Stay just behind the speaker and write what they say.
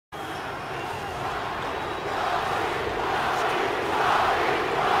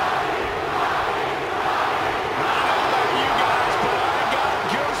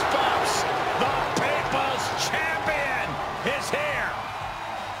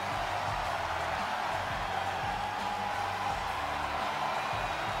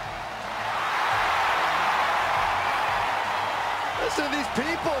Listen to these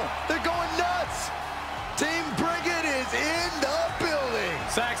people. They're going nuts. Team Bring It is in the building.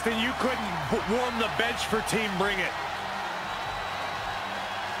 Saxton, you couldn't warm the bench for Team Bring It.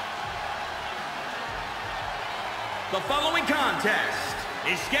 The following contest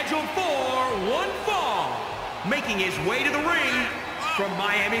is scheduled for one fall. Making his way to the ring from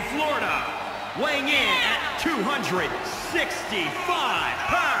Miami, Florida, weighing in at 265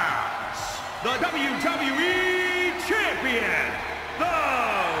 pounds, the WWE Champion, The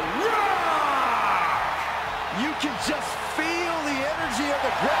Rock! You can just feel the energy of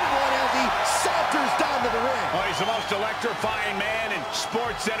the Great One as he saunters down to the ring. Oh, he's the most electrifying man in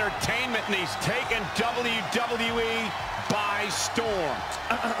sports entertainment, and he's taken WWE by storm.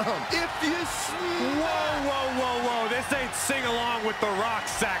 If you smell... Whoa, whoa, whoa, whoa. This ain't sing along with The Rock,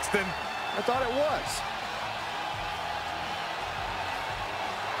 Saxton. I thought it was.